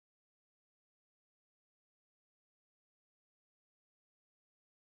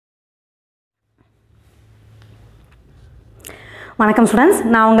வணக்கம் ஸ்டூடெண்ட்ஸ்,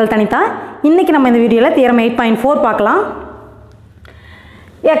 நான் உங்கள் தனிதா. இன்னைக்கு நம்ம இந்த வீடியோவில் தியரம் 8.4 பார்க்கலாம்.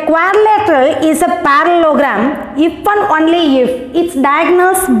 A quadrilateral is a parallelogram if and only if its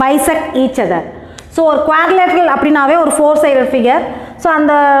diagonals bisect each other. So ஒரு குவாட்ரிலேட்ரல் அப்படின்னாவே ஒரு ஃபோர் சைடட் ஃபிகர். ஸோ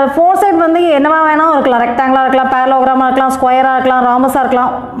அந்த ஃபோர் சைட் வந்து என்னவா வேணால் இருக்கலாம், ரெக்டாங்கிளாக இருக்கலாம், பேரலோகிராமாக இருக்கலாம், ஸ்கொயராக இருக்கலாம், ராமஸாக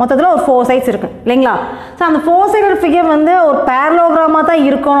இருக்கலாம். மொத்தத்தில் ஒரு ஃபோர் சைட்ஸ் இருக்குது இல்லைங்களா? ஸோ அந்த ஃபோர் சைடட் ஃபிகர் வந்து ஒரு பேரலோகிராமாக தான்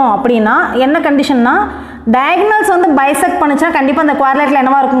இருக்கணும். அப்படின்னா என்ன கண்டிஷன்னா, டயகனல்ஸ் வந்து பைசெக்ட் பண்ணிச்சுன்னா கண்டிப்பாக அந்த குவாட்ரிலேட்ரல்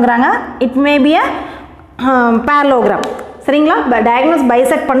என்னவா இருக்குங்கிறாங்க, it may be a parallelogram. சரிங்களா? டயகனல்ஸ்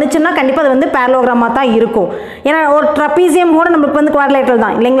பைசெக்ட் பண்ணிச்சுன்னா கண்டிப்பாக அது வந்து பேரலோகிராமாக தான் இருக்கும். ஏன்னா ஒரு ட்ரப்பீசியம் கூட நமக்கு வந்து குவாட்ரிலேட்ரல்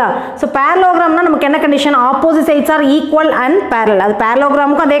தான் இல்லைங்களா? ஸோ பேரலோகிராம்னா நமக்கு என்ன condition, opposite sides are equal and barrel. அது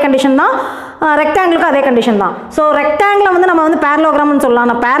பேரலோகிராமுக்கும் அதே கண்டிஷன் தான், ரெக்டாங்கிளுக்கும் அதே கண்டிஷன் தான். ஸோ ரெக்டாங்கிளை வந்து நம்ம வந்து பேரலோகிராம்னு சொல்லலாம்,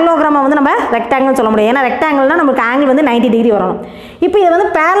 ஆனால் பேரலோகிராமை வந்து நம்ம ரெக்டாங்கிள் சொல்ல முடியாது. ஏன்னா ரெக்டாங்கிள்னா நமக்கு ஆங்கிள் வந்து 90 டிகிரி வரணும். இப்போ இது வந்து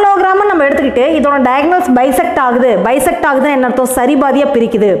பேரலோகிராம்னு நம்ம எடுத்துக்கிட்டு இதோட டயகனல்ஸ் பைசெக்ட் ஆகுதுன்னு என்ன அர்த்தம், சரிபாதியாக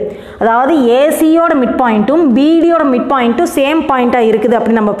பிரிக்குது. அதாவது ஏசியோட மிட் பாயிண்ட்டும் பிடியோட மிட் பாயிண்ட்டும் சேம் பாயிண்ட்டாக இருக்குது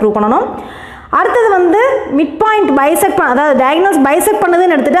அப்படின்னு நம்ம ப்ரூவ் பண்ணணும். அடுத்தது வந்து மிட் பாயிண்ட் பைசெக்ட் அதாவது டயகனல்ஸ் பைசெக்ட்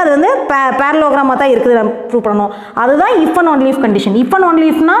பண்ணதுன்னு எடுத்துகிட்டு அது வந்து பேரலோகிராமாக தான் இருக்குது நம்ம ப்ரூவ் பண்ணணும். அதுதான் if and only if condition. If and only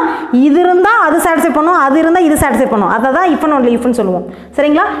இஃப்னா இது இருந்தால் அது சாட்டிஸ்ஃபை பண்ணும், அது இருந்தால் இது சாட்டிஸ்ஃபை பண்ணும். அதை தான் இஃப் அண்ட் ஒன்லி இஃப்னு சொல்லுவோம்.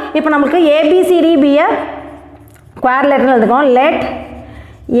 சரிங்களா? இப்போ நமக்கு ஏபிசிடிபியை குவாட்ரிலேட்ரல் எடுத்துக்கோம். Let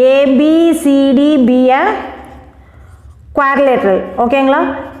ஏபிசிடிபியை quadrilateral. ஓகேங்களா?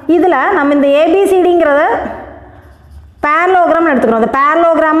 இதில் நம்ம இந்த ஏபிசிடிங்கிறத பேரலோகிராம்னு எடுத்துக்கிறோம். அந்த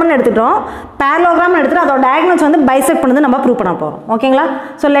பேரலோகிராம்னு எடுத்துக்கிறோம். பேரலோகிராம்னு எடுத்துகிட்டு அதோட டயகனல்ஸ் வந்து பைசெக்ட் பண்ணது நம்ம ப்ரூவ் பண்ண போகிறோம். ஓகேங்களா?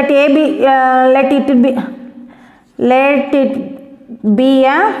 So let it be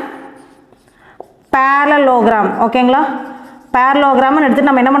a parallelogram. ஓகேங்களா? பேரலோகிராம்னு எடுத்துட்டு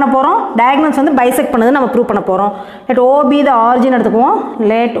நம்ம என்ன பண்ண போகிறோம், டயகனல்ஸ் வந்து பைசெக்ட் பண்ணது நம்ம ப்ரூவ் பண்ண போகிறோம். Let O be the origin எடுத்துக்குவோம்.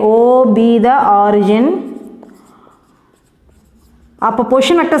 Let O be the origin. அப்போ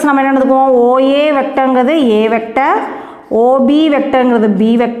பொசிஷன் வெக்டர்ஸ் நம்ம என்ன எடுத்துக்குவோம், OA வெக்டர்ங்கிறது A vector, OP வெக்டர்ங்கிறது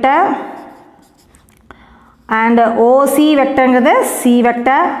B vector, and OC வெக்டர்ங்கிறது C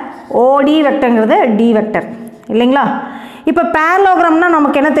vector, ஓடி வெக்டர்ங்கிறது டி வெக்டர் இல்லைங்களா? இப்போ பேரலோகிராம்னா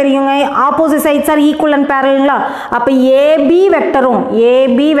நமக்கு என்ன தெரியுங்க, opposite sides are equal and பேரலுங்களா? அப்போ ஏபி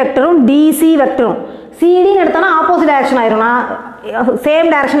வெக்டரும் டிசி வெக்டரும் சிடின்னு எடுத்தோன்னா ஆப்போசிட் டைரக்ஷன் ஆயிரும். நான்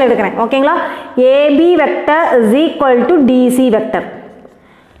சேம் டைரக்ஷன் எடுக்கிறேன். ஓகேங்களா? AB vector is equal to DC vector.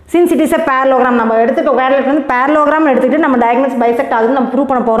 Since it is a parallelogram, நம்ம எடுத்துகிட்டு குவாட்ரிலேட்ரல் வந்து பேரலோகிராம் எடுத்துக்கிட்டு நம்ம டயகனல்ஸ் பைசெக்ட் ஆகுதுன்னு நம்ம ப்ரூவ்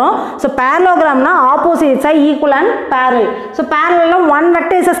பண்ண போகிறோம். So பேரலோகிராம்னா opposites R equal and barrel. So பேரலில் one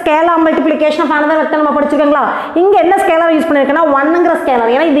vector is scalar multiplication of another vector நம்ம படிச்சிருக்கீங்களா? இங்கே என்ன ஸ்கேலார் யூஸ் பண்ணியிருக்கேன்னா ஒன்னுங்கிற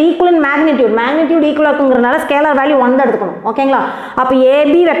ஸ்கேலார். ஏன்னா இது ஈக்குவல் இன் மேக்னிடியூட் ஈக்குவல் இருக்குங்கிறனால ஸ்கேலார் வேல்யூ 1 தான் எடுத்துக்கணும். ஓகேங்களா? அப்போ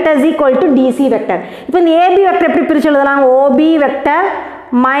AB vector is equal to DC vector. இப்போ இந்த ஏபி வெக்டர் எப்படி பிரித்து எழுதலாம், OP vector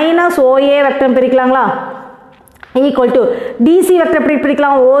minus OA vector பிரிக்கலாங்களா? Equal to DC vector எப்படி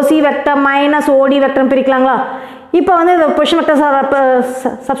பிரிக்கலாம், ஓசி வெக்டர் மைனஸ் ஓடி வெக்டர் பிரிக்கலாங்களா? இப்போ வந்து இந்த பொசிஷன் வெக்டர்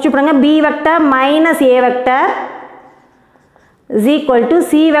சப்ஸ்டியூட் பண்ணுங்க. B vector minus A vector is equal to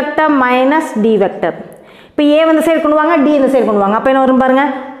C vector minus D vector. இப்போ ஏ வந்து சைடு கொண்டு வாங்க, டி இந்த சைடு கொண்டு வாங்க. அப்போ என்ன வரும் பாருங்க,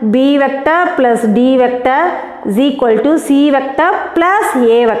 B vector plus D vector is equal to C vector plus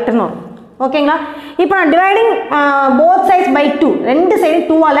A வெக்டர்னு வரும். ஓகேங்களா? இப்போ நான் டிவைடிங் போத் சைட்ஸ் பை 2, ரெண்டு சைடு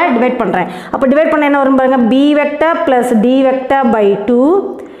 2ஆல் டிவைட் பண்ணுறேன். அப்போ டிவைட் பண்ண என்ன வரும் பாருங்க, B vector plus D vector by 2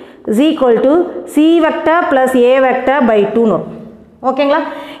 is equal to C vector plus A vector by 2னு வரும். ஓகேங்களா?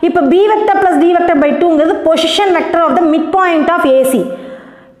 இப்போ B vector plus D vector by 2ங்கிறது position vector of the mid point of AC,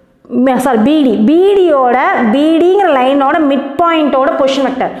 sorry பிடிங்கிற லைனோட mid பாயிண்டோட position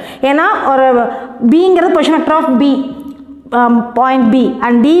vector. ஏன்னா ஒரு பிங்கிறது position vector of B point B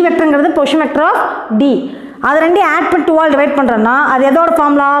and D வெக்டர்ங்கிறது position vector of D. அது ரெண்டையும் add பண்ணி 2ஆல் divide பண்ணுறோன்னா அது எதோட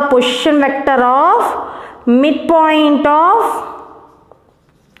formula, position vector of mid point of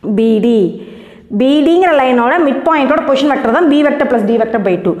பிடிங்கிற லைனோட mid பாயிண்டோட position vector தான் B vector plus D vector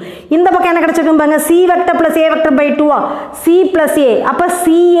by 2. இந்த பக்கம் என்ன கிடச்சிருக்கும் பாருங்க, C vector plus A vector by 2ஆ, C plus A. அப்போ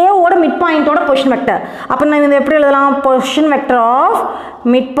சிஏவோட மிட் பாயிண்டோட பொசிஷன் வெக்டர். அப்போ நான் இந்த எப்படி எழுதலாம், position vector of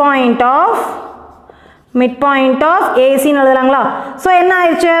mid point of ஏசின்னு எழுதலாங்களா? So என்ன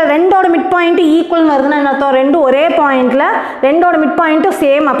ஆயிடுச்சு, ரெண்டோட மிட் பாயிண்ட்டு ஈக்குவல்னு வருதுன்னா என்ன அர்த்தம், ரெண்டும் ஒரே பாயிண்ட்டில் ரெண்டோட மிட் பாயிண்ட்டும்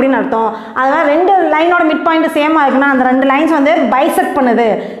சேம் அப்படின்னு அர்த்தம். அதனால் ரெண்டு லைனோட மிட் பாயிண்ட்டு சேமாக இருக்குன்னா அந்த ரெண்டு லைன்ஸ் வந்து பைசெக்ட் பண்ணுது,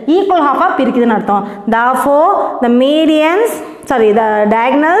 ஈக்குவல் ஹாஃபாக பிரிக்குதுன்னு அர்த்தம். Therefore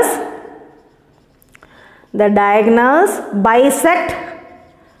the diagonals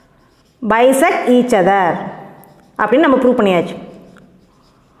bisect each other அப்படின்னு நம்ம ப்ரூவ் பண்ணியாச்சு.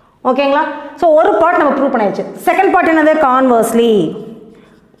 ஓகேங்களா? ஸோ ஒரு பார்ட் நம்ம ப்ரூவ் பண்ணியாச்சு. செகண்ட் பார்ட் என்னது,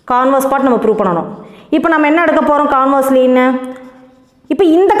 கான்வர்ஸ் பார்ட் நம்ம ப்ரூவ் பண்ணணும். இப்போ நம்ம என்ன எடுக்க போகிறோம் கான்வர்ஸ்லின்னு, இப்போ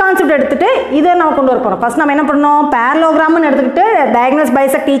இந்த கான்செப்ட் எடுத்துட்டு இதை நம்ம கொண்டு வர போகிறோம். ஃபர்ஸ்ட் நம்ம என்ன பண்ணோம், பேரலோகிராம்னு எடுத்துக்கிட்டு டயகனல்ஸ்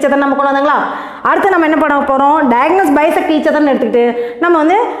பைசெக்ட் ஈச் அதர் நம்ம கொண்டு வந்தாங்களா. அடுத்து நம்ம என்ன பண்ண போகிறோம், டயகனல்ஸ் பைசெக்ட் ஈச் அதர்னு எடுத்துக்கிட்டு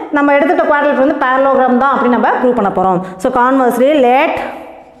நம்ம எடுத்துகிட்ட குவாட்ரேட் வந்து பேரலோகிராம் தான் அப்படின்னு நம்ம ப்ரூவ் பண்ண போகிறோம். So conversely let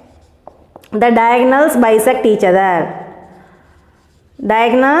the diagonals bisect each other.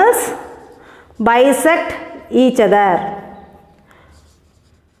 Diagonals bisect each other.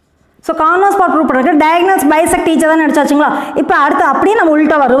 So converse part prove பண்ணுறதுக்கு டயகனல்ஸ் பைசெக்ட் ஈச் அதர்னு எடுத்தாச்சுங்களா. இப்போ அடுத்து அப்படியே நம்ம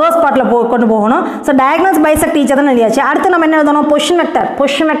உள்டாவா ரிவர்ஸ் பார்ட்டில் கொண்டு போகணும். ஸோ டயகனல்ஸ் பைசெக்ட் ஈச் அதர்னு எழுதியாச்சு. அடுத்து நம்ம என்ன எழுதணும், position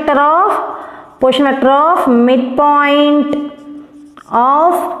vector of mid point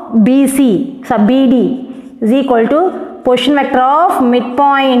of PC பிடி is equal to position vector of mid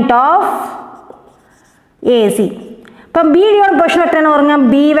point of AC. இப்போ பிடியோட பொசிஷன் வெக்டர் என்ன வருங்க,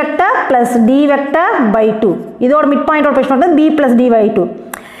 B vector plus D vector by 2. இதோட mid பாயிண்டோட position vector B plus D by 2.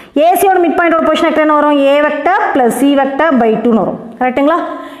 ஏசியோட mid பாயிண்டோட position vector என்ன வரும், ஏ vector plus C vector by 2ன்னு வரும். கரெக்டுங்களா.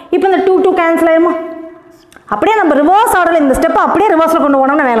 இப்போ இந்த 2 கேன்சல் ஆயிருமா. அப்படியே நம்ம ரிவர்ஸ் ஆர்டரில் இந்த ஸ்டெப்பை அப்படியே ரிவர்ஸில் கொண்டு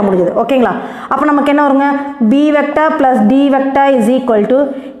போனோம்னா வேலை முடியுது. ஓகேங்களா. அப்போ நமக்கு என்ன வருங்க, B vector plus D vector is equal to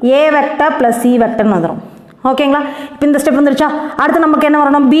A vector plus C வெக்டர்னு வந்துடும். ஓகேங்களா. இப்போ இந்த ஸ்டெப் வந்துருச்சா. அடுத்து நமக்கு என்ன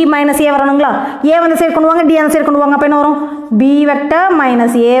வரணும், பி மைனஸ் ஏ வரணுங்களா. ஏ வந்து சைடு கொண்டு வாங்க, டி அந்த சைடு கொண்டு வாங்க. அப்போ என்ன வரும், B vector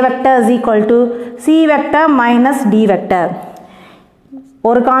minus A vector is equal to C vector minus D vector.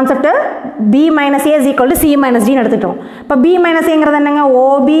 ஒரு concept B minus A is equal to C minus டின்னு எடுத்துட்டோம். இப்போ பி மைனஸ் ஏங்கிறது என்னங்க,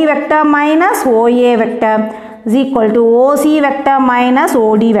 OP vector minus OA vector is equal to OC vector minus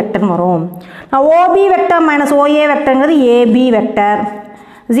ஓடி வெக்டர்னு வரும். OP vector minus OA வெக்டர்ங்கிறது AB vector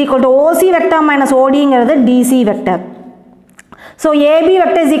is equal to OC vector minus ஓடிங்கிறது DC vector. So AB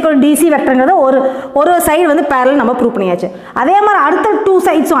vector is equal DC வெக்டர்ங்கிறது ஒரு side வந்து barrel நம்ம prove பண்ணியாச்சு. அதே மாதிரி அடுத்த 2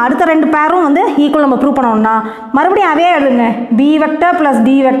 சைட்ஸும் அடுத்த 2 பேரும் வந்து ஈக்குவல் நம்ம ப்ரூவ் பண்ணோம்னா மறுபடியும் அதே எடுங்க, B vector plus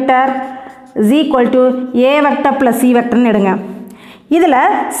D vector is equal to A vector plus C வெக்டர்னு எடுங்க. இதில்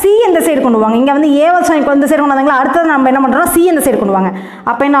சி இந்த சைடு கொண்டு வாங்க. இங்கே வந்து ஏ வச்சு இந்த சைடு கொண்டு வந்தாங்களா. அடுத்தது நம்ம என்ன பண்ணுறோம், சி இந்த சைடு கொண்டு வாங்க.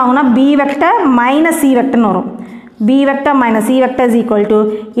 அப்போ என்ன ஆகும்னா பி வெக்டர் மைனஸ் சி வெக்டர்னு வரும். b vector minus c vector is equal to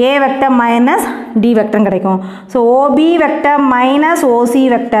a vector minus d vector கிடைக்கும். So OB vector minus OC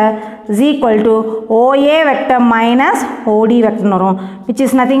vector is equal to OA vector minus OD vector வரும், which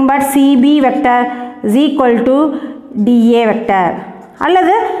is nothing but CB vector is equal to DA vector.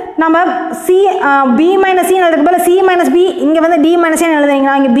 அல்லது நம்ம b minus c எழுதுறதுக்கு பதிலா c minus b இங்க வந்து d minus c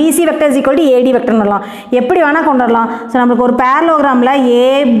எழுதுறீங்கன்னா இங்க bc vector is equal to ad vector ன்னு வரலாம். எப்படி வேணா கொண்டு வரலாம். சோ நமக்கு ஒரு parallelogram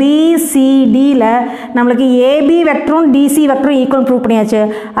a b c d ல நமக்கு ab வெக்டரும் dc வெக்டரும் ஈக்குவல் ப்ரூவ் பண்ணியாச்சு.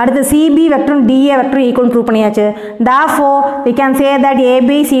 அடுத்து cb வெக்டரும் da வெக்டரும் ஈக்குவல் ப்ரூவ் பண்ணியாச்சு. Therefore we can say that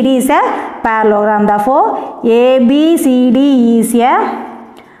abcd is a parallelogram. Therefore abcd is a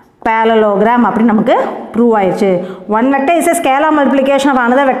parallelogram அப்படி நமக்கு ப்ரூவ் ஆயிடுச்சு. one vector is a scalar multiplication of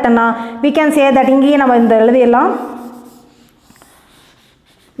another vector னா we can say that இங்கேயே நம்ம இந்த எழுதிடலாம்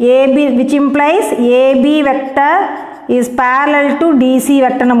ab which implies ab vector is parallel to dc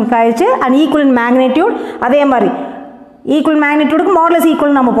vector நமக்கு ஆயிடுச்சு and equal in magnitude. அதே மாதிரி equal magnitude க்கு modulus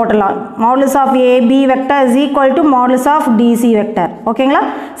equal நம்ம போடலாம். modulus of ab vector is equal to modulus of dc vector. ஓகேங்களா.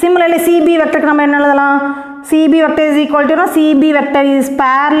 similarly cb vector க்கு நம்ம என்ன எழுதலாம், cb vector is equal to cb vector is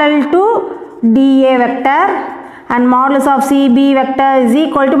parallel to da vector and modulus of cb vector is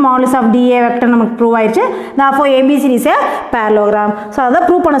equal to modulus of da vector நமக்கு prove ஆயிடுச்சு. therefore abcd is a parallelogram. so அதை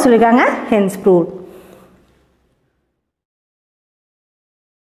prove பண்ண சொல்லிருக்காங்க, hence proved.